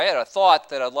I had a thought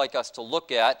that I'd like us to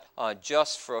look at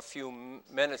just for a few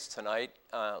minutes tonight,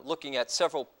 looking at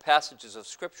several passages of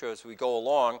Scripture as we go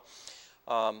along.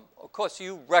 Of course,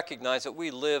 you recognize that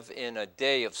we live in a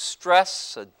day of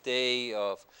stress, a day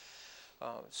of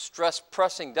stress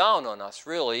pressing down on us,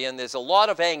 really, and there's a lot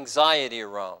of anxiety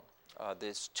around.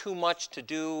 There's too much to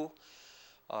do,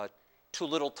 too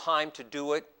little time to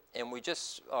do it, and we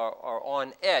just are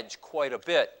on edge quite a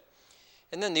bit.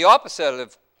 And then the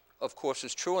opposite of course,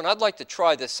 is true, and I'd like to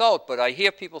try this out, but I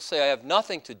hear people say I have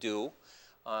nothing to do,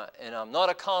 and I'm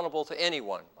not accountable to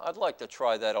anyone. I'd like to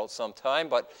try that out sometime,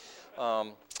 but,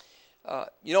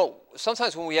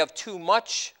 sometimes when we have too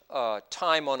much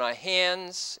time on our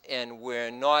hands and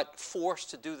we're not forced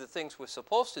to do the things we're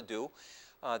supposed to do,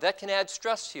 that can add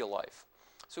stress to your life.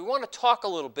 So we want to talk a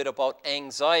little bit about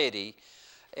anxiety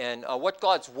and what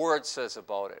God's Word says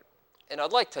about it. And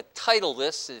I'd like to title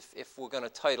this, if we're going to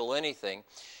title anything,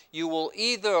 you will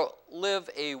either live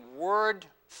a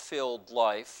word-filled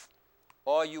life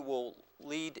or you will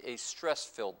lead a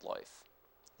stress-filled life.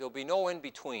 There'll be no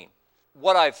in-between.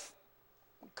 What I've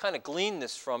kind of gleaned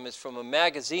this from is from a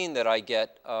magazine that I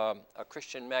get, a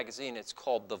Christian magazine. It's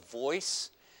called The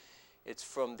Voice. It's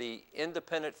from the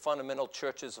Independent Fundamental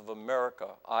Churches of America,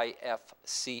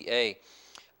 IFCA.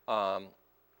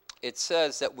 It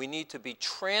says that we need to be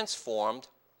transformed,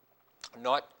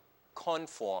 not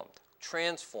conformed.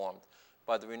 Transformed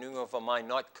by the renewing of our mind,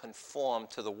 not conformed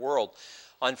to the world.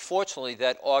 Unfortunately,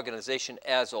 that organization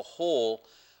as a whole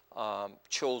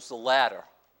chose the latter.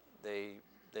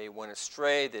 They went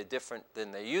astray. They're different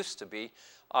than they used to be.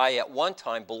 I, at one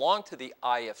time, belonged to the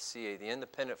IFCA, the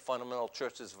Independent Fundamental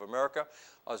Churches of America.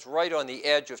 I was right on the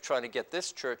edge of trying to get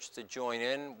this church to join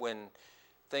in when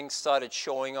things started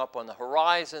showing up on the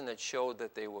horizon that showed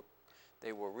that they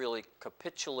were really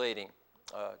capitulating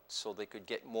so they could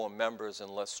get more members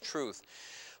and less truth.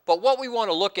 But what we want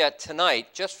to look at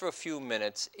tonight, just for a few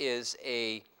minutes, is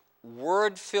a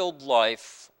word-filled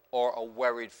life or a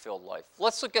worried-filled life.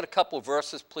 Let's look at a couple of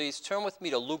verses, please. Turn with me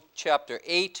to Luke chapter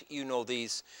 8. You know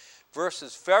these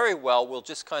verses very well. We'll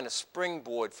just kind of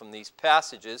springboard from these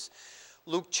passages.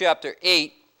 Luke chapter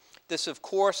 8. This, of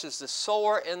course, is the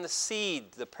sower and the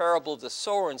seed, the parable of the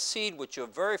sower and seed, which you're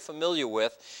very familiar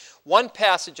with. One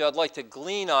passage I'd like to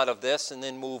glean out of this and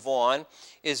then move on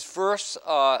is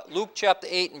Luke chapter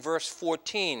 8 and verse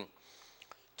 14,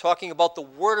 talking about the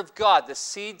Word of God. The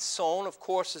seed sown, of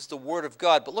course, is the Word of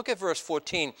God. But look at verse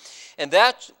 14. And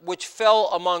that which fell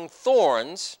among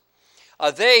thorns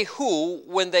are they who,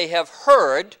 when they have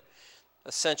heard,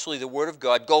 essentially the Word of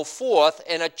God, go forth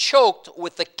and are choked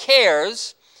with the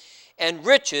cares and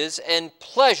riches and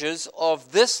pleasures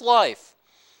of this life,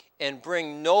 and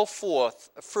bring no fruit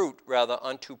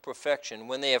unto perfection.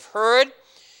 When they have heard,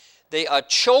 they are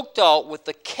choked out with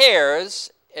the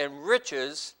cares and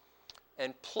riches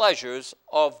and pleasures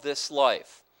of this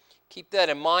life. Keep that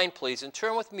in mind, please, and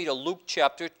turn with me to Luke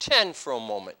chapter 10 for a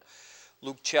moment.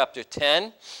 Luke chapter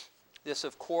 10. This,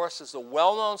 of course, is the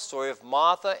well-known story of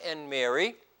Martha and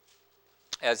Mary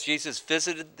as Jesus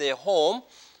visited their home.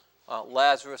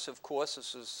 Lazarus, of course,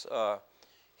 this is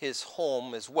his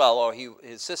home as well, or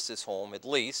his sister's home at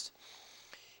least.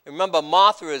 And remember,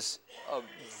 Martha is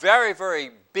very,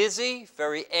 very busy,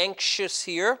 very anxious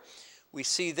here. We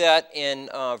see that in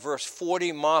verse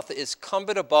 40. Martha is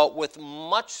cumbered about with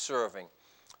much serving.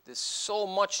 There's so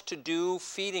much to do,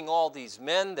 feeding all these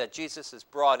men that Jesus has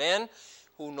brought in.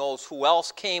 Who knows who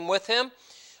else came with him?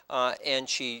 And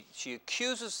she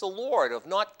accuses the Lord of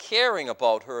not caring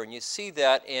about her. And you see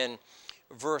that in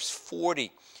verse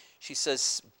 40. She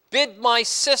says, "Bid my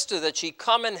sister that she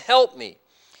come and help me."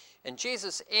 And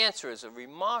Jesus' answer is a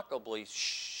remarkably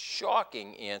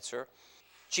shocking answer.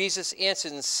 Jesus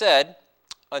answered and said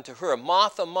unto her,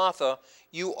 "Martha, Martha,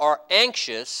 you are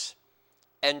anxious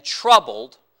and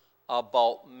troubled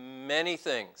about many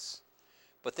things."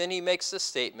 But then he makes the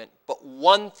statement, "But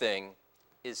one thing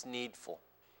is needful.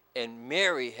 And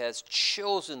Mary has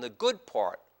chosen the good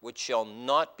part, which shall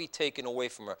not be taken away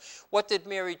from her." What did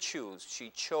Mary choose? She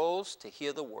chose to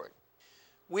hear the word.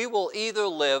 We will either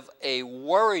live a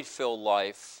worried-filled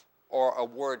life or a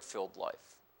word-filled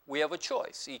life. We have a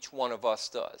choice. Each one of us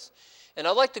does. And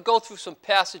I'd like to go through some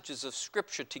passages of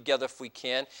Scripture together, if we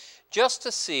can, just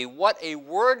to see what a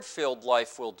word-filled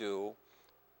life will do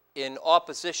in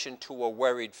opposition to a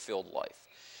worried-filled life.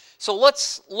 So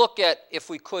let's look at, if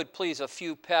we could, please, a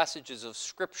few passages of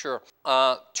Scripture.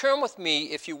 Turn with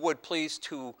me, if you would, please,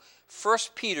 to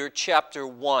 1 Peter chapter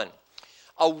 1.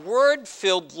 A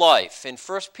word-filled life in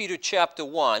 1 Peter chapter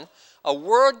 1, a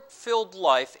word-filled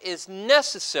life is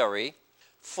necessary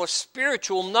for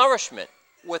spiritual nourishment.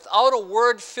 without a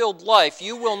word-filled life,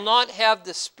 you will not have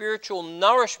the spiritual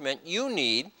nourishment you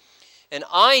need and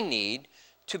I need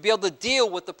to be able to deal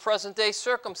with the present-day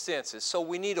circumstances. So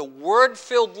we need a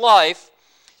word-filled life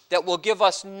that will give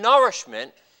us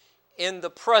nourishment in the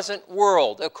present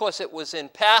world. Of course, it was in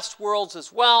past worlds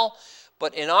as well,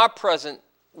 but in our present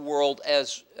world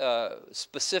as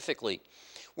specifically.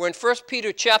 We're in 1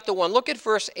 Peter chapter 1. Look at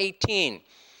verse 18.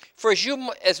 For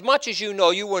as much as you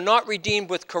know, you were not redeemed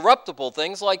with corruptible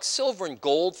things like silver and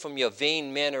gold from your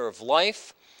vain manner of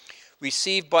life,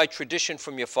 received by tradition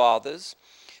from your fathers,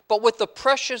 but with the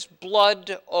precious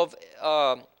blood of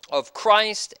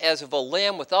Christ as of a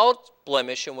lamb without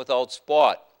blemish and without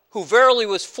spot, who verily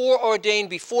was foreordained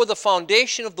before the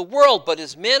foundation of the world, but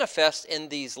is manifest in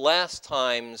these last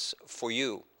times for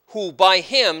you, who by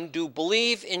him do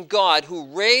believe in God,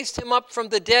 who raised him up from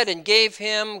the dead and gave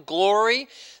him glory,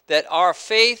 that our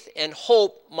faith and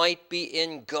hope might be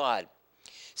in God.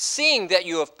 Seeing that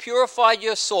you have purified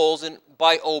your souls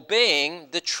by obeying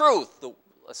the truth,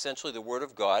 essentially the word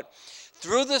of God,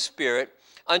 through the Spirit,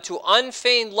 unto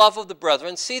unfeigned love of the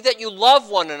brethren, see that you love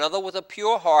one another with a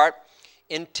pure heart,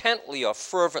 intently or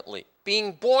fervently,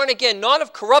 being born again, not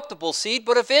of corruptible seed,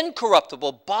 but of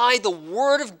incorruptible, by the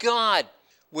word of God,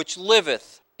 which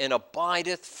liveth and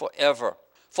abideth forever.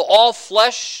 For all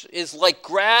flesh is like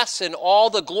grass, and all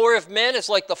the glory of man is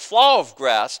like the flower of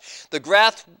grass. The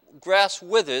grass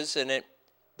withers, and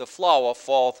the flower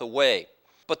falleth away.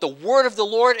 But the word of the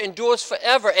Lord endures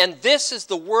forever, and this is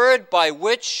the word by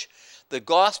which the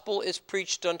gospel is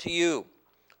preached unto you.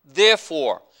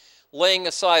 Therefore, laying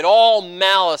aside all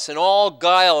malice and all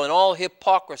guile and all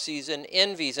hypocrisies and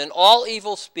envies and all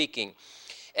evil speaking,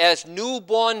 as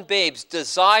newborn babes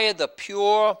desire the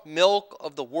pure milk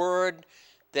of the word,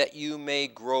 that you may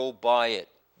grow by it.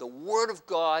 The word of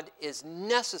God is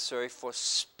necessary for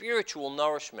spiritual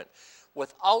nourishment.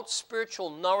 Without spiritual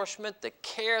nourishment, the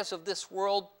cares of this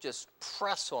world just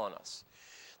press on us.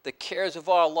 The cares of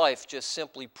our life just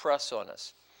simply press on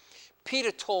us.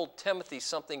 Peter told Timothy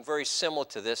something very similar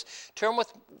to this. Turn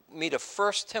with me to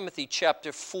 1 Timothy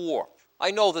chapter 4.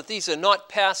 I know that these are not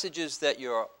passages that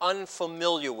you're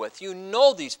unfamiliar with. You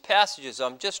know these passages.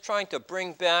 I'm just trying to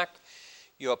bring back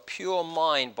your pure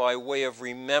mind by way of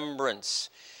remembrance.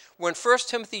 We're in 1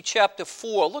 Timothy chapter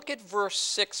 4. Look at verse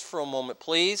 6 for a moment,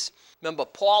 please. Remember,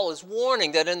 Paul is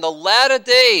warning that in the latter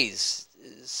days,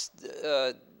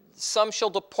 some shall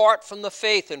depart from the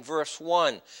faith in verse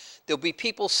 1. There'll be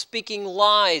people speaking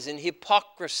lies and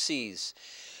hypocrisies.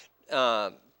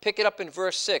 Pick it up in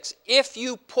verse 6. If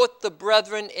you put the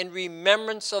brethren in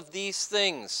remembrance of these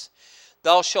things,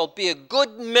 thou shalt be a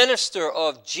good minister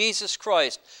of Jesus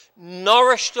Christ,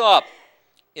 nourished up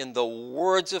in the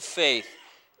words of faith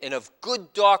and of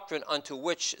good doctrine unto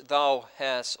which thou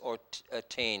hast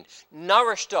attained.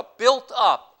 Nourished up, built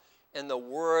up in the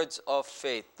words of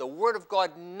faith. The Word of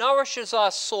God nourishes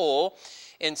our soul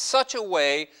in such a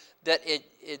way that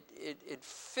it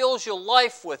fills your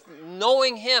life with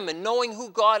knowing Him and knowing who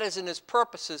God is and His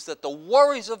purposes, that the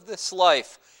worries of this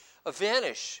life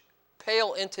vanish,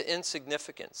 pale into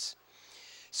insignificance.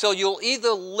 So you'll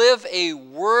either live a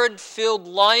word-filled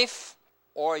life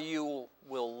or you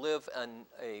will live an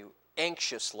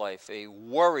anxious life, a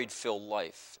worried-filled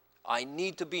life. I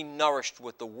need to be nourished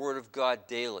with the Word of God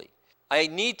daily. I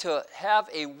need to have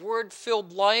a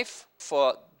word-filled life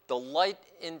for the light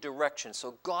in direction,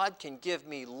 so God can give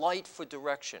me light for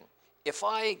direction. If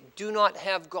I do not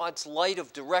have God's light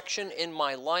of direction in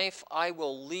my life, I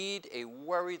will lead a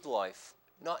worried life,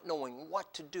 not knowing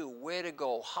what to do, where to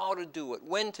go, how to do it,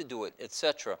 when to do it,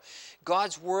 etc.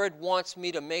 God's Word wants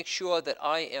me to make sure that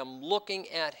I am looking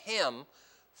at Him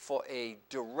for a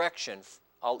direction.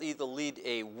 I'll either lead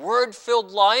a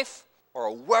word-filled life or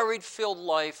a worried-filled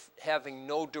life having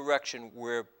no direction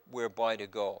whereby to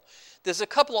go. There's a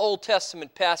couple of Old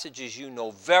Testament passages you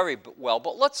know very well,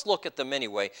 but let's look at them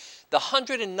anyway. The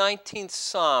 119th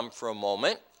Psalm for a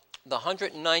moment. The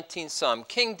 119th Psalm.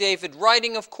 King David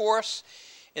writing, of course,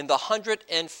 in the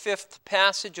 105th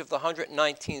passage of the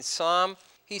 119th Psalm.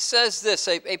 He says this,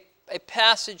 a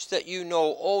passage that you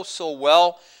know oh so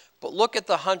well, but look at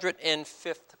the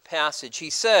 105th passage. He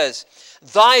says,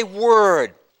 Thy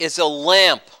word is a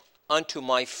lamp unto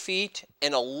my feet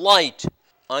and a light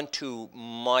unto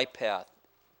my path.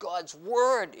 God's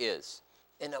word is.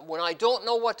 And when I don't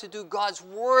know what to do, God's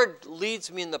word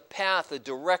leads me in the path, a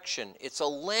direction. It's a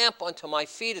lamp unto my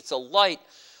feet. It's a light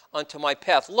unto my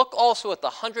path. Look also at the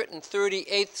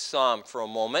 138th Psalm for a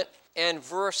moment and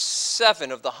verse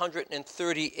 7 of the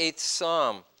 138th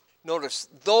Psalm. Notice,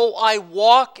 though I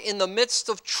walk in the midst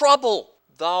of trouble,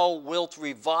 thou wilt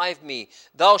revive me.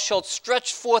 Thou shalt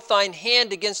stretch forth thine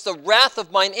hand against the wrath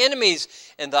of mine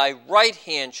enemies, and thy right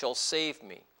hand shall save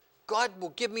me. God will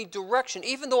give me direction,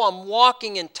 even though I'm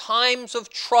walking in times of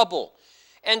trouble.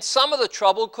 And some of the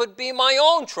trouble could be my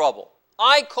own trouble.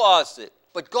 I caused it.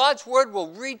 But God's word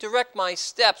will redirect my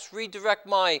steps, redirect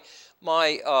my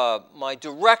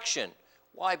direction.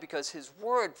 Why? Because his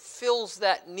word fills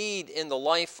that need in the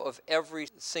life of every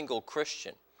single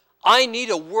Christian. I need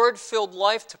a word-filled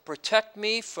life to protect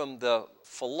me from the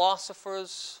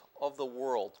philosophers of the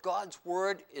world. God's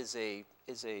word is a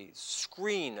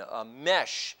screen, a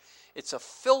mesh. It's a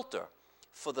filter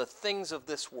for the things of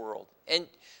this world. And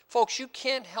folks, you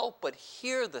can't help but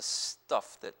hear the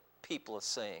stuff that people are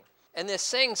saying. And they're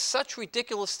saying such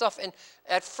ridiculous stuff. And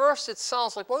at first it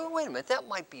sounds like, well, wait a minute, that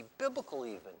might be biblical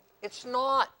even. It's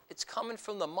not. It's coming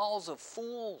from the mouths of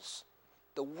fools.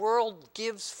 The world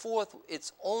gives forth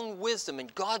its own wisdom,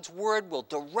 and God's word will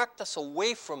direct us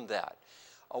away from that,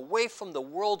 away from the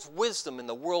world's wisdom and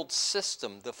the world's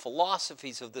system, the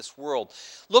philosophies of this world.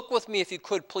 Look with me, if you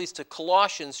could, please, to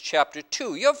Colossians chapter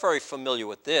 2. You're very familiar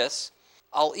with this.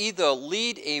 I'll either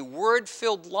lead a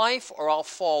word-filled life or I'll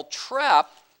fall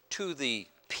trapped to the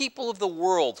people of the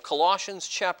world. Colossians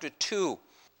chapter 2.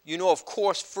 You know, of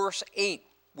course, verse 8.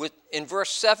 In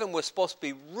verse 7, we're supposed to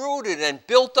be rooted and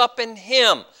built up in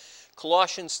him.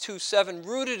 Colossians 2:7,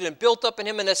 rooted and built up in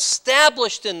him and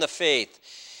established in the faith,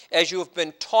 as you have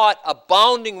been taught,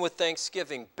 abounding with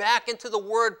thanksgiving. Back into the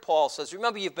word, Paul says.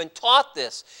 Remember, you've been taught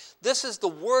this. This is the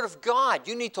word of God.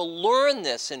 You need to learn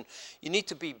this, and you need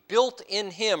to be built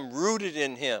in him, rooted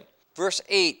in him. Verse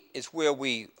 8 is where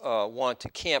we want to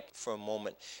camp for a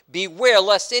moment. Beware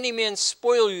lest any man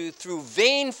spoil you through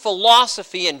vain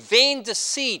philosophy and vain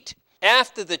deceit,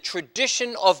 after the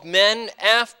tradition of men,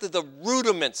 after the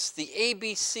rudiments, the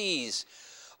ABCs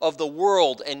of the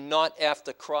world, and not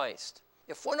after Christ.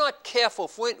 If we're not careful,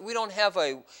 if we don't have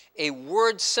a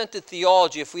word-centered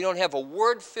theology, if we don't have a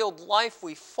word-filled life,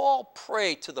 we fall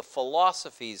prey to the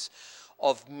philosophies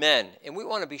of men. And we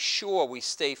want to be sure we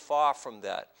stay far from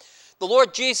that. The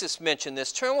Lord Jesus mentioned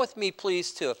this. Turn with me,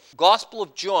 please, to Gospel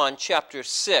of John, chapter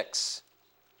 6.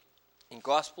 In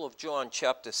Gospel of John,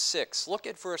 chapter 6, look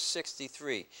at verse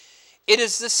 63. It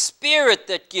is the Spirit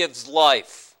that gives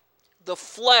life. The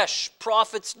flesh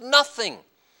profits nothing.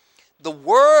 The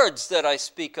words that I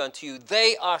speak unto you,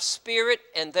 they are spirit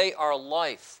and they are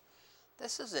life.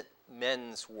 This isn't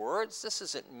men's words. This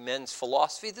isn't men's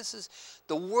philosophy. This is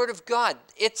the Word of God.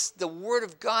 It's the Word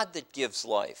of God that gives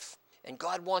life. And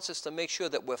God wants us to make sure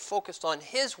that we're focused on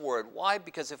his word. Why?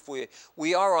 Because if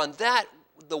we are on that,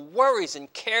 the worries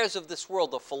and cares of this world,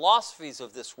 the philosophies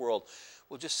of this world,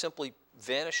 will just simply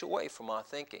vanish away from our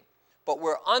thinking. But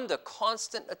we're under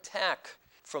constant attack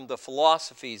from the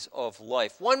philosophies of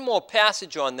life. One more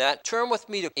passage on that. Turn with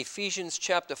me to Ephesians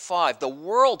chapter 5. The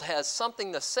world has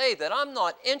something to say that I'm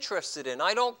not interested in.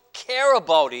 I don't care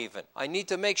about even. I need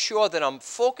to make sure that I'm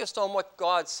focused on what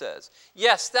God says.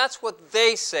 Yes, that's what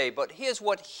they say, but here's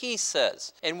what he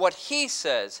says. And what he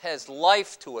says has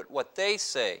life to it. What they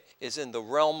say is in the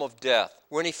realm of death.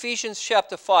 We're in Ephesians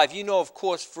chapter 5. You know, of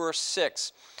course, verse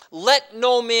 6. Let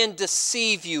no man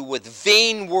deceive you with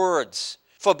vain words.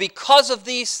 For because of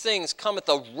these things cometh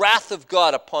the wrath of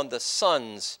God upon the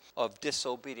sons of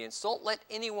disobedience. Don't let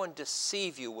anyone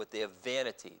deceive you with their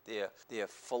vanity, their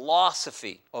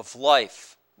philosophy of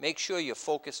life. Make sure you're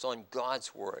focused on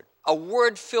God's word. A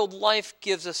word-filled life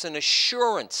gives us an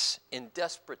assurance in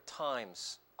desperate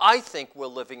times. I think we're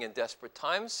living in desperate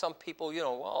times. Some people,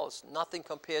 well, it's nothing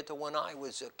compared to when I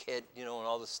was a kid, and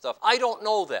all this stuff. I don't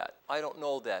know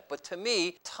that. But to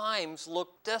me, times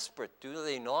look desperate, do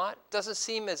they not? Doesn't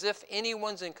seem as if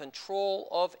anyone's in control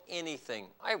of anything.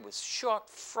 I was shocked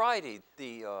Friday.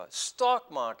 The stock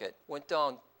market went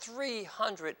down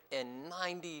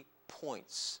 390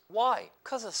 points. Why?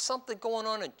 Because of something going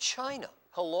on in China.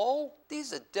 Hello?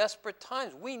 These are desperate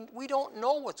times. We don't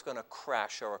know what's going to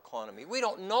crash our economy. We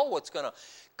don't know what's going to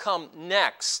come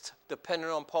next, depending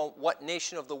on what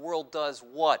nation of the world does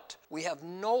what. We have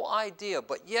no idea,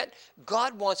 but yet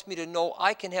God wants me to know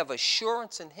I can have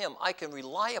assurance in him. I can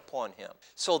rely upon him.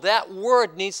 So that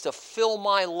word needs to fill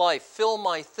my life, fill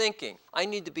my thinking. I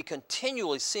need to be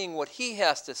continually seeing what he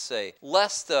has to say,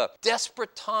 lest the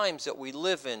desperate times that we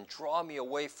live in draw me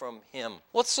away from him.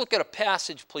 Let's look at a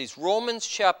passage, please. Romans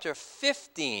chapter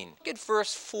 15. Look at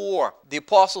verse 4. The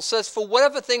apostle says, for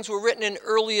whatever things were written in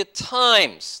earlier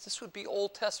times, this would be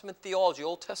Old Testament theology,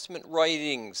 Old Testament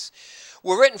writings,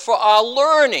 were written for our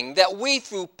learning, that we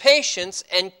through patience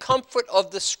and comfort of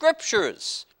the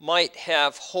Scriptures might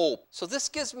have hope. So this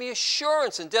gives me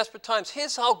assurance in desperate times.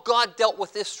 Here's how God dealt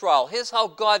with Israel. Here's how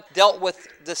God dealt with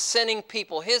the sinning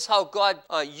people. Here's how God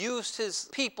used his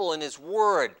people in his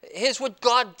word. Here's what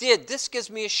God did. This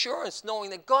gives me assurance knowing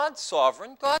that God's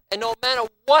sovereign. And no matter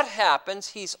what happens,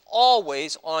 he's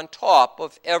always on top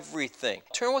of everything.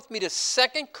 Turn with me to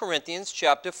 2 Corinthians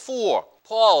chapter 4.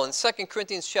 Paul in 2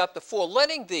 Corinthians chapter 4,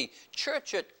 letting the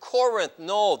church at Corinth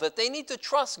know that they need to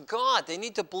trust God. They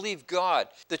need to believe God.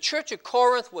 The church at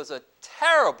Corinth was a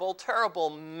terrible, terrible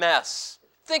mess.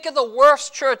 Think of the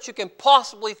worst church you can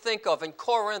possibly think of, and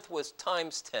Corinth was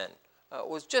times 10. It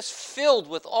was just filled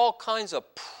with all kinds of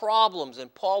problems,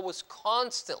 and Paul was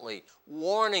constantly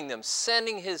warning them,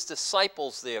 sending his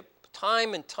disciples there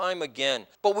time and time again.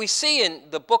 But we see in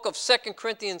the book of 2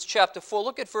 Corinthians chapter 4,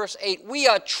 look at verse 8, we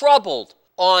are troubled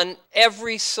on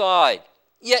every side,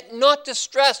 yet not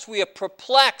distressed. We are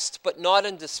perplexed, but not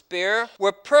in despair.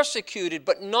 We're persecuted,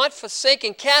 but not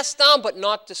forsaken, cast down, but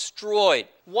not destroyed.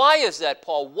 Why is that,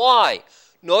 Paul? Why?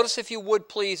 Notice, if you would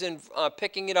please, in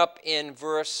picking it up in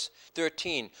verse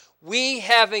 13. We,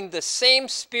 having the same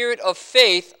spirit of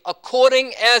faith,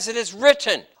 according as it is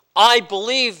written, I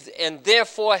believed, and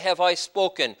therefore have I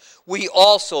spoken. We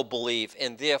also believe,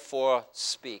 and therefore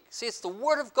speak. See, it's the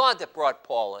Word of God that brought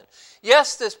Paul in.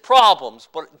 Yes, there's problems,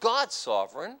 but God's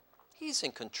sovereign. He's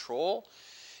in control.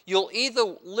 You'll either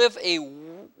live a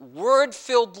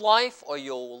word-filled life or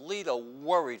you'll lead a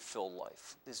worried-filled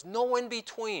life. There's no in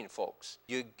between, folks.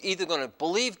 You're either going to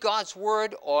believe God's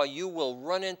Word or you will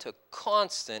run into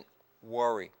constant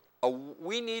worry.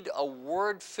 We need a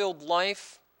word-filled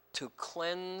life to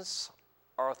cleanse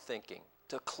our thinking,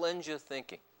 to cleanse your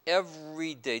thinking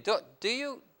every day. Don't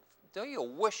you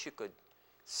wish you could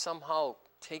somehow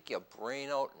take your brain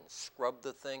out and scrub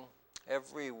the thing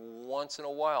every once in a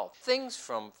while? Things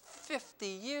from 50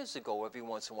 years ago every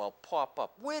once in a while pop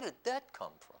up. Where did that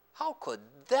come from? How could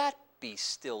that be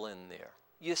still in there?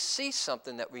 You see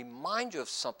something that reminds you of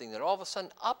something, that all of a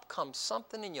sudden up comes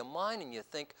something in your mind and you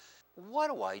think, what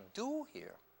do I do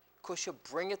here? Of course, you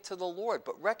bring it to the Lord,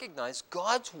 but recognize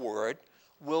God's Word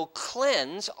will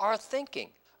cleanse our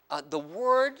thinking. The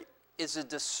Word is a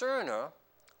discerner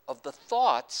of the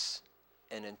thoughts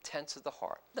and intents of the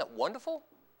heart. Isn't that wonderful?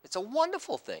 It's a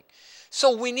wonderful thing.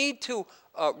 So we need to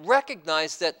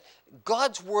recognize that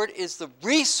God's Word is the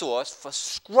resource for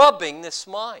scrubbing this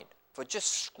mind, for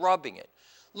just scrubbing it.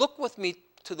 Look with me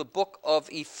to the book of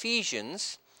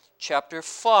Ephesians, chapter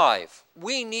 5.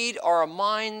 We need our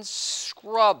minds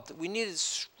scrubbed. We need it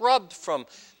scrubbed from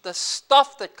the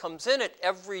stuff that comes in it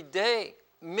every day.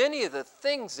 Many of the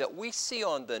things that we see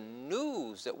on the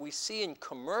news, that we see in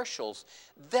commercials,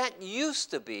 that used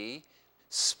to be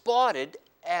spotted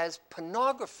as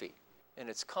pornography. And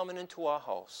it's coming into our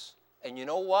house. And you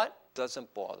know what?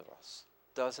 Doesn't bother us.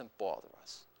 Doesn't bother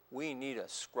us. We need a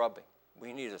scrubbing.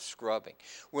 We need a scrubbing.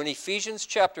 We're in Ephesians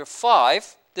chapter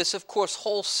 5. This, of course,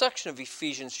 whole section of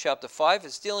Ephesians chapter 5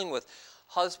 is dealing with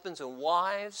husbands and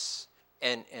wives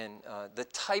and the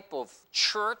type of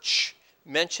church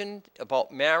mentioned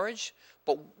about marriage.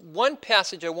 But one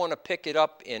passage I want to pick it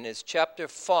up in is chapter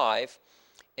 5,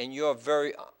 and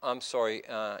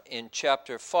in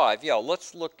chapter 5. Yeah,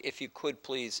 let's look, if you could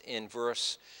please, in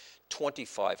verse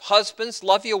 25. Husbands,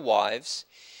 love your wives,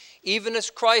 even as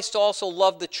Christ also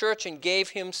loved the church and gave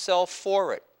himself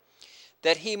for it,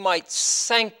 that he might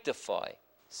sanctify,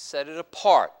 set it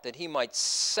apart, that he might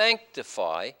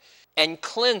sanctify and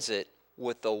cleanse it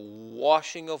with the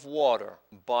washing of water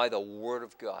by the Word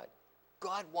of God.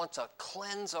 God wants to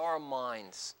cleanse our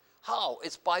minds. How?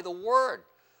 It's by the Word.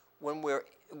 When we're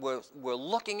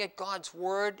looking at God's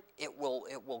Word, it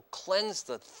will cleanse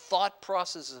the thought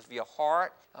processes of your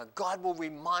heart. God will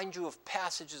remind you of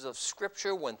passages of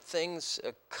Scripture when things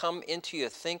come into your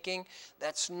thinking.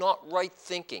 That's not right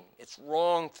thinking. It's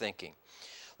wrong thinking.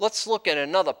 Let's look at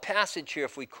another passage here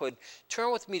if we could.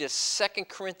 Turn with me to 2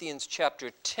 Corinthians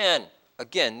chapter 10.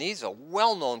 Again, these are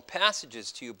well-known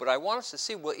passages to you, but I want us to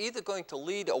see we're either going to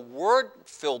lead a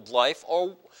word-filled life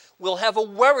or we'll have a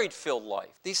worried-filled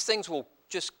life. These things will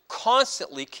just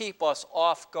constantly keep us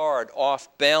off guard, off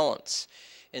balance.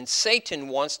 And Satan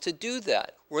wants to do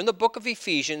that. We're in the book of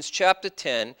Ephesians, chapter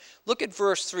 10. Look at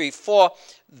verse 3. For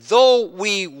though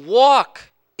we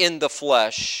walk in the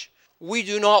flesh, we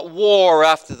do not war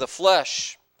after the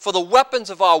flesh. For the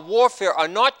weapons of our warfare are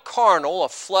not carnal or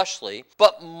fleshly,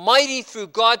 but mighty through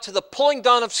God to the pulling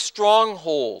down of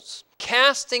strongholds,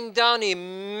 casting down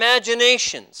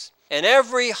imaginations, and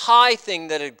every high thing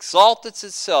that exalteth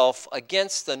itself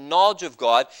against the knowledge of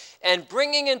God, and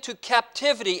bringing into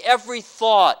captivity every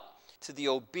thought to the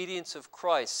obedience of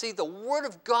Christ. See, the Word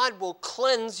of God will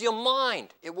cleanse your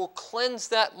mind. It will cleanse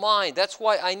that mind. That's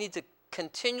why I need to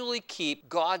continually keep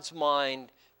God's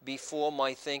mind before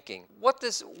my thinking. What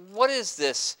is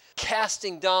this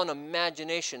casting down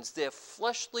imaginations? They're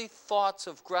fleshly thoughts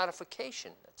of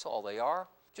gratification. That's all they are.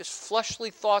 Just fleshly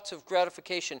thoughts of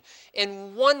gratification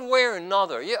in one way or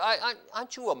another.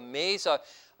 Aren't you amazed?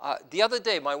 The other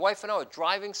day, my wife and I were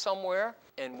driving somewhere,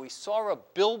 and we saw a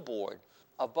billboard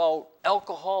about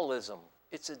alcoholism.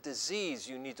 It's a disease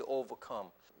you need to overcome.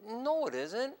 No, it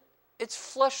isn't. It's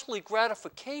fleshly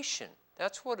gratification.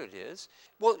 That's what it is.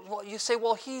 Well, you say,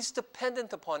 well, he's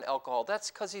dependent upon alcohol.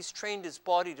 That's because he's trained his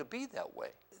body to be that way.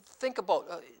 Think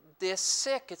about, they're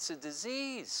sick. It's a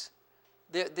disease.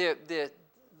 They're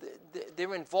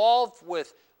involved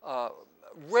with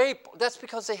rape. That's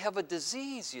because they have a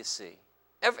disease, you see.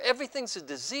 Everything's a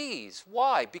disease.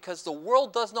 Why? Because the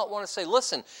world does not want to say,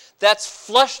 listen, that's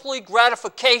fleshly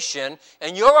gratification,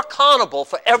 and you're accountable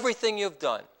for everything you've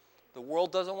done. The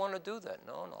world doesn't want to do that.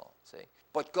 No, see.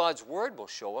 But God's Word will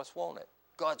show us, won't it?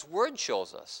 God's Word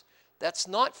shows us. That's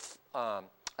not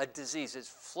a disease. It's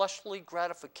fleshly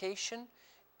gratification,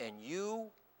 and you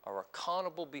are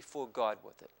accountable before God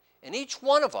with it. And each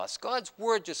one of us, God's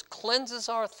Word just cleanses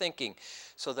our thinking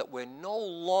so that we're no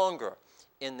longer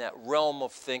in that realm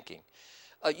of thinking.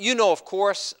 Of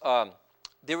course,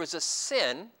 there is a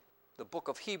sin, the book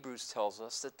of Hebrews tells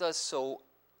us, that does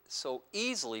so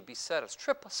easily beset us,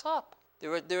 trip us up.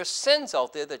 There are sins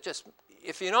out there that just,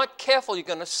 if you're not careful, you're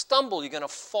going to stumble, you're going to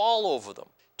fall over them.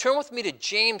 Turn with me to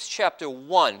James chapter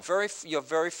 1. You're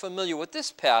very familiar with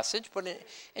this passage, but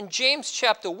in James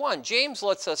chapter 1, James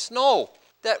lets us know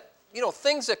that,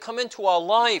 things that come into our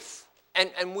life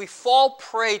and we fall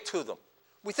prey to them.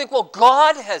 We think, well,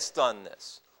 God has done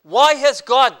this. Why has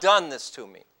God done this to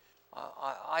me?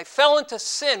 I fell into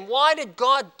sin. Why did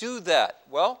God do that?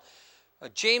 Well,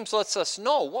 James lets us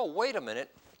know, well, wait a minute,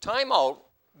 time out.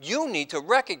 You need to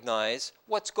recognize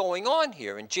what's going on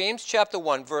here. In James chapter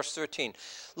 1, verse 13,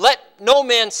 let no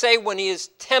man say when he is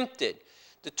tempted.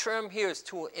 The term here is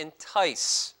to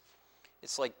entice.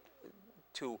 It's like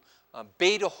to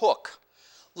bait a hook.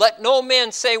 Let no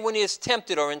man say when he is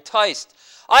tempted or enticed,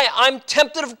 I'm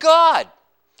tempted of God.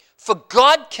 For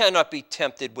God cannot be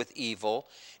tempted with evil,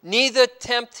 neither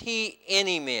tempt he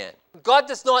any man. God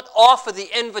does not offer the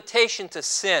invitation to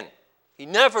sin. He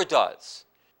never does.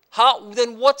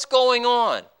 Then what's going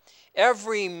on?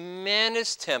 Every man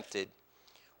is tempted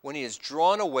when he is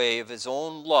drawn away of his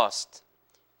own lust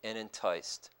and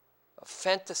enticed. A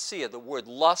fantasia, the word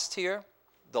lust here,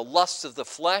 the lust of the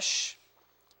flesh,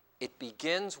 it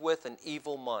begins with an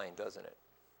evil mind, doesn't it?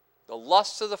 The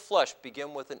lusts of the flesh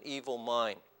begin with an evil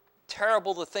mind.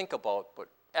 Terrible to think about, but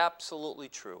absolutely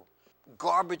true.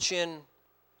 Garbage in,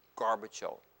 garbage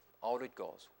out. Out it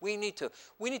goes. We need to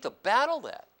battle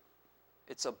that.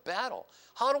 It's a battle.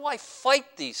 How do I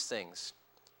fight these things?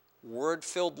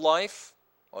 Word-filled life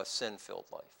or sin-filled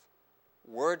life?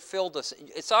 Word-filled,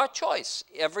 it's our choice.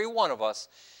 Every one of us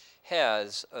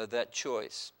has that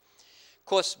choice. Of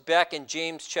course, back in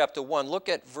James chapter 1, look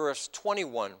at verse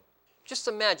 21. Just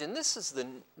imagine, this is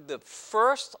the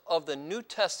first of the New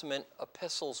Testament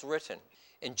epistles written.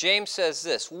 And James says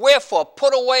this, wherefore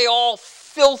put away all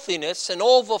filthiness and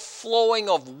overflowing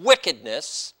of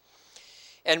wickedness,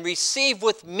 and receive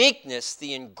with meekness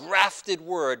the engrafted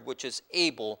word which is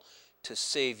able to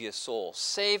save your soul.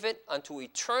 Save it unto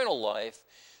eternal life,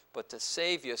 but to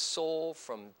save your soul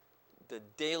from the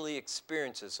daily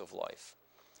experiences of life.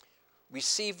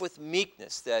 Receive with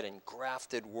meekness that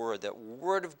engrafted word, that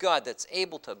word of God that's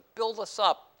able to build us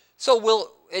up.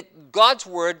 So God's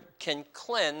word can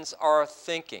cleanse our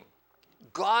thinking.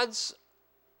 God's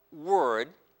word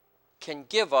can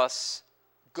give us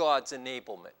God's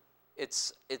enablement.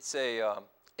 It's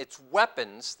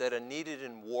weapons that are needed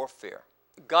in warfare.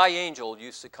 Guy Angel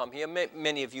used to come here.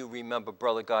 Many of you remember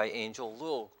Brother Guy Angel,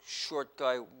 little short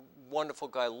guy, wonderful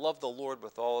guy, loved the Lord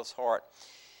with all his heart.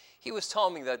 He was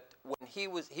telling me that when he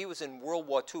was in World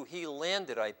War II, he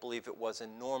landed, I believe it was,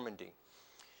 in Normandy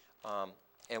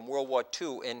in World War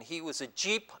II, and he was a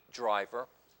Jeep driver,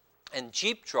 and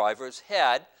Jeep drivers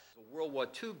had a World War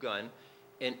II gun,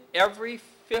 and every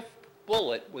fifth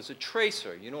bullet was a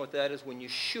tracer. You know what that is? When you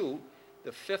shoot,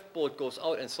 the fifth bullet goes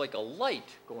out, and it's like a light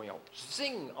going out.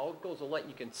 Zing! Out goes a light,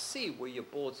 and you can see where your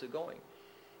bullets are going.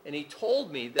 And he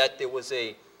told me that there was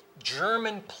a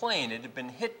German plane. It had been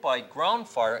hit by ground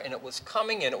fire, and it was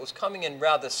coming in. It was coming in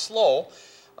rather slow,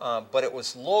 but it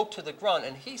was low to the ground.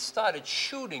 And he started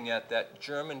shooting at that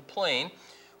German plane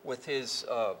with his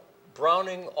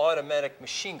Browning automatic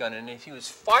machine gun, and he was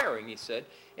firing, he said,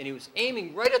 and he was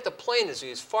aiming right at the plane as he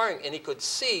was firing, and he could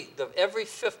see every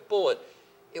fifth bullet,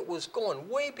 it was going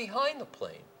way behind the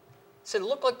plane. He said it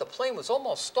looked like the plane was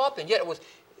almost stopping, yet it was,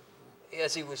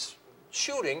 as he was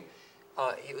shooting,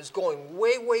 he was going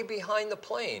way, way behind the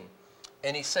plane.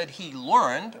 And he said he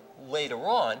learned later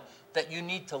on that you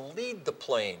need to lead the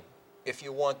plane if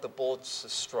you want the bullets to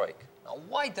strike. Now,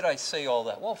 why did I say all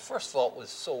that? Well, first of all, it was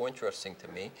so interesting to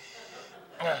me.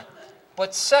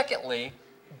 But secondly,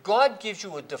 God gives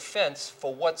you a defense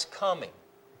for what's coming,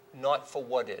 not for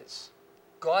what is.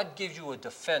 God gives you a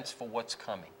defense for what's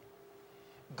coming.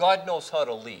 God knows how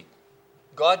to lead.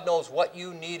 God knows what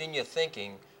you need in your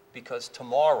thinking, because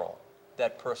tomorrow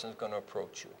that person's going to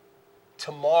approach you.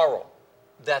 Tomorrow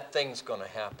that thing's going to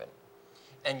happen.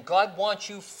 And God wants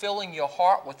you filling your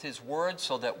heart with His Word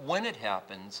so that when it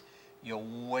happens, you're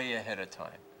way ahead of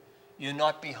time. You're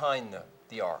not behind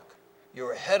the ark.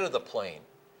 You're ahead of the plane.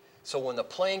 So when the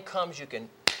plane comes, you can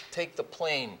take the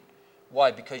plane.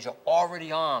 Why? Because you're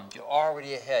already armed. You're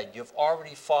already ahead. You've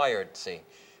already fired, see,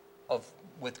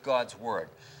 with God's Word.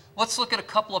 Let's look at a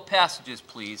couple of passages,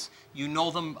 please. You know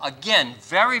them, again,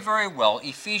 very, very well.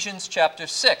 Ephesians chapter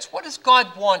 6. What does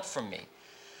God want from me?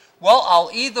 Well, I'll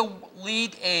either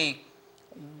lead a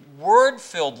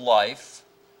Word-filled life,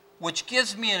 which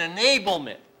gives me an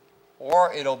enablement,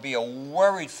 or it'll be a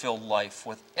worry-filled life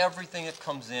with everything that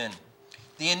comes in.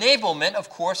 The enablement, of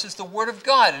course, is the Word of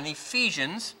God. In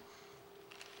Ephesians,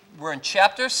 we're in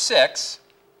chapter 6,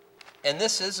 and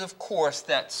this is, of course,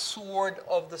 that sword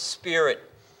of the Spirit.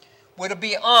 We're to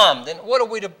be armed. And what are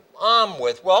we to arm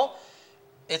with? Well,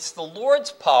 it's the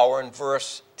Lord's power in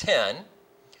verse 10.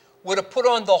 We're to put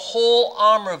on the whole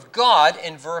armor of God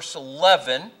in verse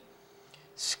 11.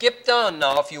 Skip down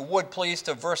now, if you would, please,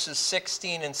 to verses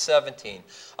 16 and 17.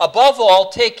 Above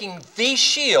all, taking the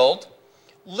shield,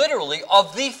 literally,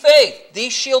 of the faith, the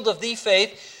shield of the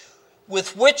faith,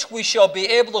 with which we shall be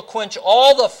able to quench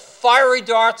all the fiery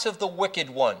darts of the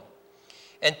wicked one,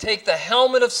 and take the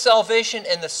helmet of salvation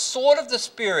and the sword of the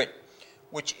Spirit,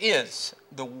 which is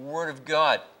the Word of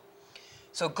God.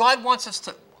 So God wants us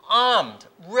to armed,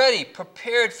 ready,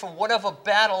 prepared for whatever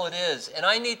battle it is. And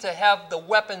I need to have the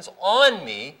weapons on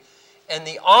me and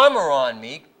the armor on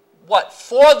me, what?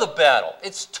 For the battle.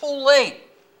 It's too late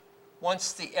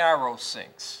once the arrow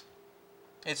sinks.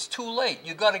 It's too late.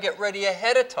 You've got to get ready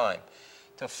ahead of time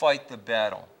to fight the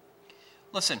battle.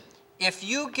 Listen, if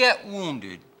you get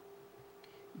wounded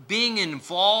being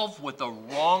involved with the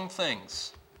wrong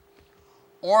things,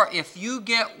 or if you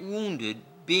get wounded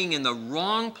being in the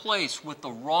wrong place with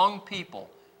the wrong people,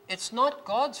 it's not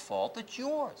God's fault, it's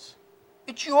yours.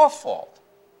 It's your fault.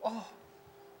 Oh,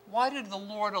 why did the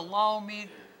Lord allow me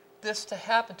this to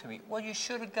happen to me? Well, you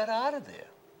should have got out of there.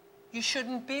 You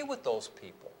shouldn't be with those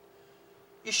people.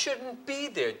 You shouldn't be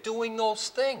there doing those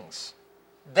things.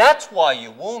 That's why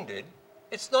you're wounded.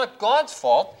 It's not God's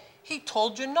fault. He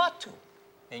told you not to,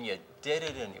 and you did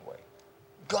it anyway.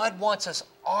 God wants us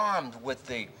armed with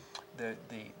the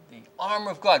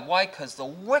armor of God. Why? Because the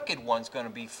wicked one's going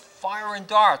to be firing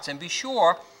darts. And be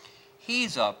sure,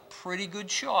 he's a pretty good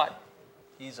shot.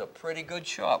 He's a pretty good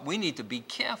shot. We need to be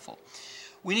careful.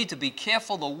 We need to be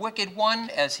careful, the wicked one,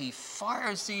 as he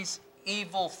fires these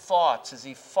evil thoughts, as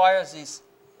he fires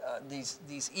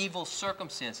these evil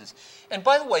circumstances. And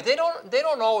by the way, they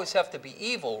don't always have to be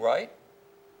evil, right?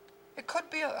 It could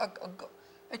be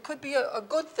a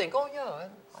good thing. Oh yeah,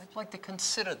 I'd like to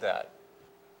consider that.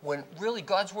 When really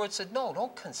God's Word said, no,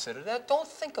 don't consider that. Don't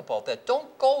think about that.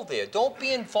 Don't go there. Don't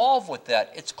be involved with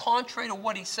that. It's contrary to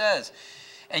what He says.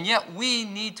 And yet we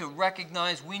need to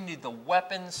recognize we need the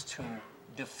weapons to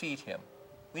defeat him.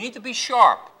 We need to be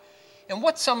sharp. And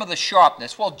what's some of the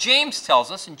sharpness? Well, James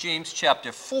tells us in James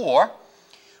chapter 4,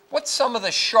 what's some of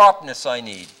the sharpness I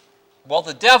need? Well,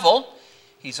 the devil,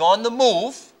 he's on the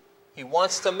move. He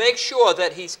wants to make sure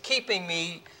that he's keeping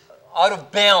me out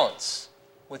of balance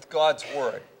with God's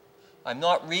Word. I'm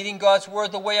not reading God's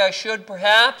Word the way I should,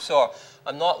 perhaps, or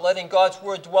I'm not letting God's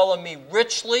Word dwell in me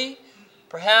richly.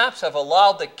 Perhaps I've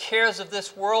allowed the cares of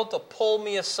this world to pull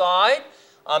me aside.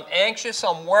 I'm anxious,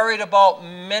 I'm worried about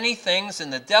many things,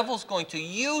 and the devil's going to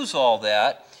use all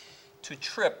that to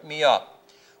trip me up.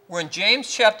 We're in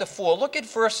James chapter 4. Look at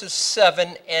verses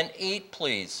 7 and 8,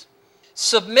 please.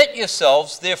 Submit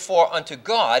yourselves, therefore, unto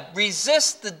God.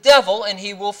 Resist the devil, and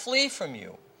he will flee from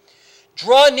you.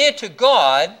 Draw near to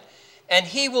God, and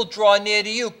he will draw near to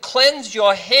you. Cleanse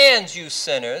your hands, you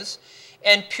sinners,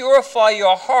 and purify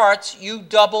your hearts, you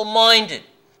double-minded.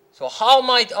 So how am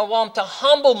I want to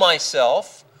humble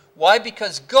myself? Why?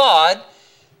 Because God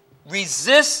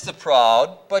resists the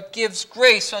proud, but gives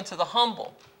grace unto the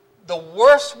humble. The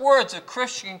worst words a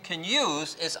Christian can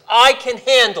use is, I can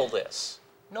handle this.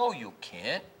 No, you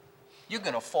can't. You're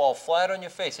going to fall flat on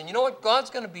your face. And you know what? God's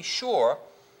going to be sure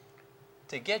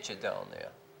to get you down there.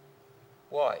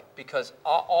 Why? Because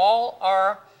all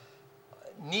our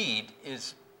need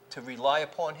is to rely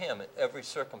upon Him in every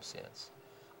circumstance.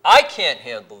 I can't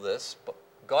handle this, but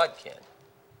God can.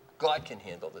 God can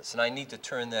handle this, and I need to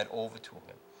turn that over to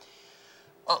Him.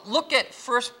 Look at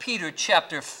 1 Peter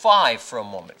chapter 5 for a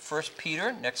moment. 1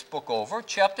 Peter, next book over,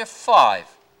 chapter 5.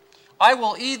 I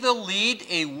will either lead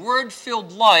a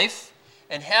word-filled life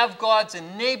and have God's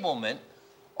enablement,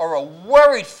 or a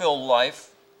worry-filled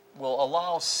life will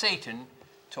allow Satan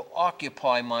to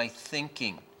occupy my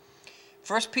thinking.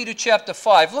 1 Peter chapter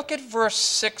 5, look at verse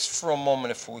 6 for a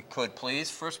moment if we could,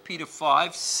 please. 1 Peter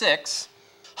 5, 6.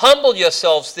 Humble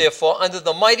yourselves, therefore, under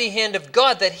the mighty hand of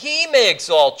God, that He may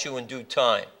exalt you in due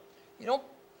time. You don't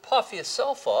puff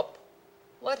yourself up.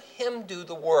 Let Him do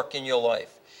the work in your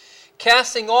life.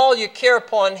 Casting all your care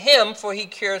upon Him, for He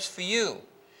cares for you.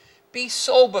 Be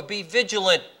sober, be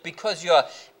vigilant, because your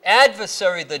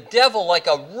adversary, the devil, like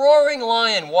a roaring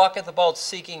lion, walketh about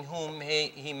seeking whom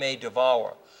he may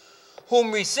devour.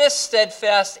 Whom resist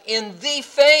steadfast in the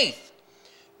faith,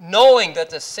 knowing that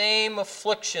the same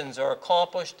afflictions are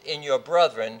accomplished in your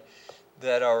brethren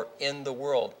that are in the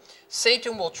world.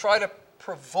 Satan will try to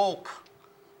provoke,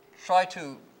 try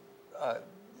to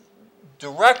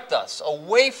direct us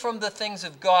away from the things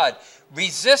of God.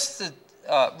 Resist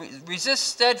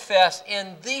steadfast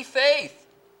in the faith,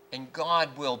 and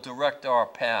God will direct our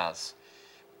paths.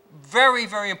 Very,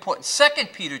 very important. 2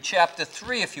 Peter chapter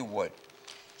 3, if you would.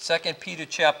 2 Peter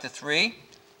chapter 3,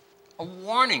 a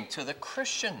warning to the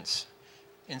Christians.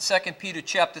 In 2 Peter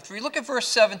chapter 3, look at verse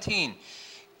 17.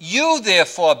 You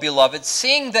therefore, beloved,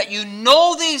 seeing that you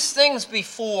know these things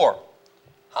before.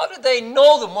 How did they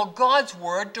know them? Well, God's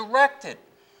word directed.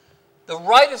 The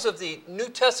writers of the New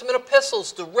Testament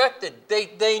epistles directed.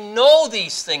 They know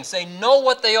these things. They know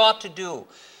what they ought to do.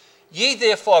 Ye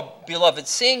therefore, beloved,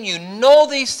 seeing you know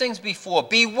these things before,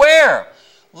 beware,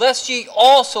 lest ye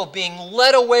also, being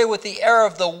led away with the error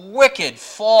of the wicked,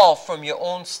 fall from your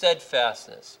own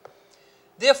steadfastness.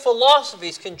 Their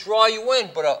philosophies can draw you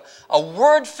in, but a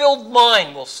word-filled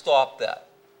mind will stop that.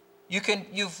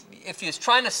 If you're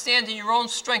trying to stand in your own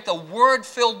strength, a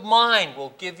word-filled mind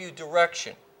will give you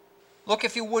direction. Look,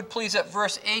 if you would, please, at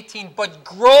verse 18. But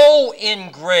grow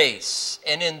in grace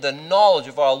and in the knowledge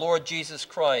of our Lord Jesus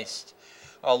Christ,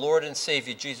 our Lord and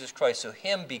Savior, Jesus Christ. To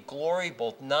Him be glory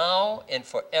both now and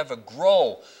forever.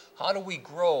 Grow. How do we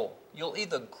grow? You'll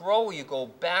either grow or you go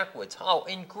backwards. How?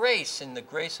 In grace, in the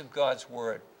grace of God's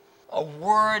Word. A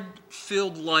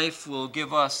word-filled life will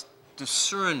give us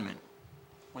discernment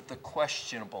with the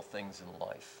questionable things in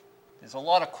life. There's a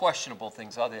lot of questionable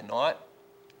things, are there not?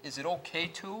 Is it okay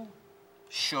to?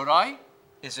 Should I?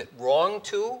 Is it wrong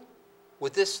to?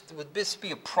 Would this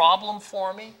be a problem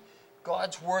for me?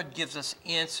 God's Word gives us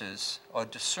answers or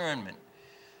discernment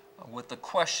with the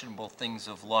questionable things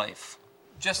of life.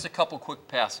 Just a couple quick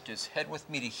passages. Head with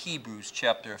me to Hebrews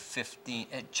chapter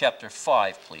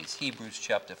 5, please. Hebrews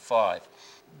chapter 5.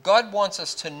 God wants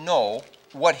us to know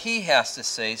what He has to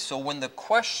say, so when the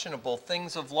questionable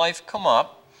things of life come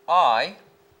up, I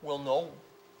will know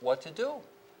what to do.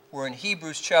 We're in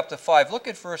Hebrews chapter 5. Look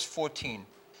at verse 14.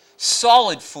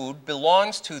 Solid food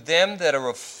belongs to them that are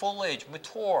of full age,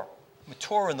 mature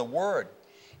in the Word,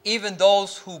 even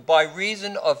those who by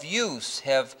reason of use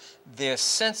have their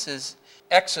senses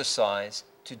exercised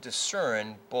to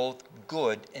discern both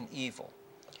good and evil.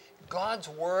 God's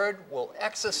Word will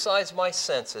exercise my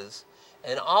senses,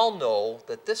 and I'll know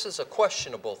that this is a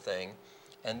questionable thing,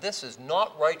 and this is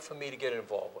not right for me to get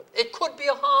involved with. It could be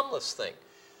a harmless thing,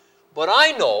 but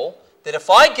I know that if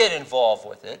I get involved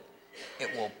with it,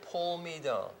 it will pull me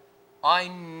down. I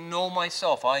know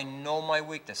myself. I know my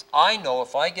weakness. I know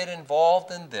if I get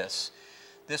involved in this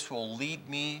will lead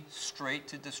me straight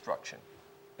to destruction.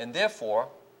 And therefore,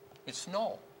 it's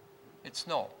no. It's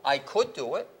no. I could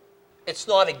do it. It's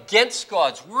not against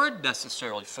God's Word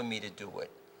necessarily for me to do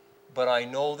it. But I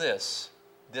know this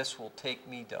will take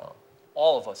me down.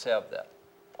 All of us have that.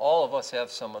 All of us have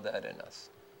some of that in us.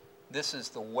 This is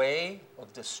the way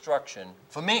of destruction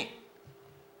for me.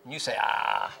 And you say,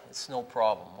 it's no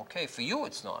problem. Okay, for you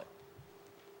it's not.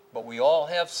 But we all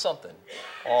have something,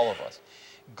 all of us.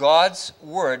 God's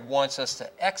Word wants us to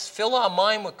fill our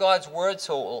mind with God's Word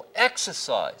so it will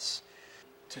exercise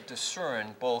to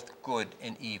discern both good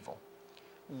and evil.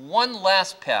 One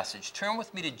last passage. Turn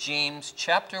with me to James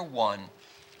chapter 1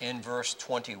 and verse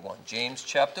 21. James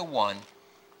chapter 1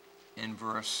 and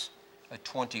verse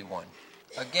 21.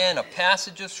 Again, a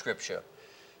passage of Scripture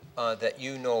that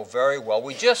you know very well.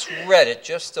 We just read it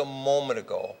just a moment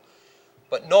ago.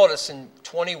 But notice in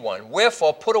 21,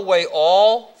 wherefore put away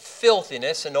all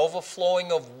filthiness and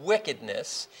overflowing of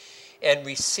wickedness, and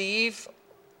receive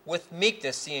with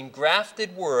meekness the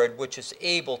engrafted word which is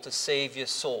able to save your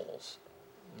souls.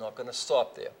 I'm not going to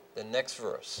stop there. The next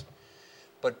verse.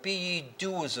 But be ye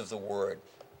doers of the word,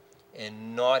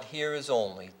 and not hearers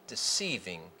only,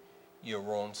 deceiving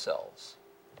your own selves.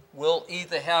 We'll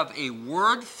either have a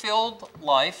word-filled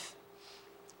life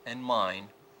and mind,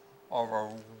 or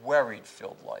a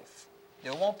worried-filled life.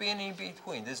 There won't be any in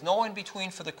between. There's no in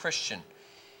between for the Christian.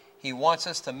 He wants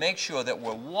us to make sure that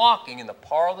we're walking in the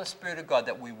power of the Spirit of God,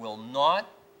 that we will not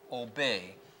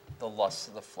obey the lusts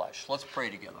of the flesh. Let's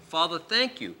pray together. Father,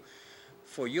 thank you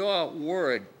for your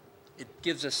word. It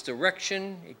gives us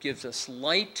direction. It gives us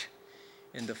light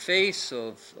in the face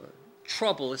of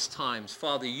troublous times.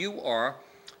 Father, you are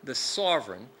the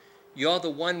sovereign. You're the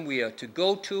one we are to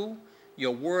go to.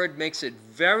 Your word makes it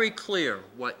very clear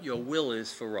what your will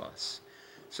is for us.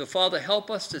 So, Father,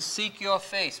 help us to seek your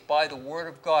face by the word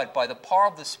of God, by the power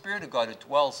of the Spirit of God who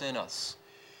dwells in us.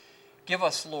 Give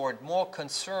us, Lord, more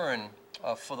concern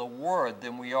for the word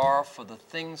than we are for the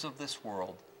things of this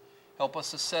world. Help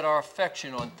us to set our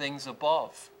affection on things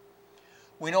above.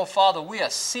 We know, Father, we are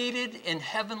seated in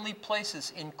heavenly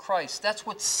places in Christ. That's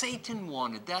what Satan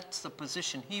wanted. That's the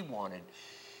position he wanted.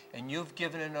 And you've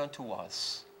given it unto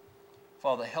us.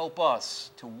 Father, help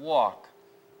us to walk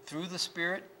through the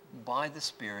Spirit, by the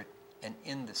Spirit, and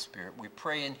in the Spirit. We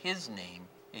pray in his name.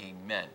 Amen.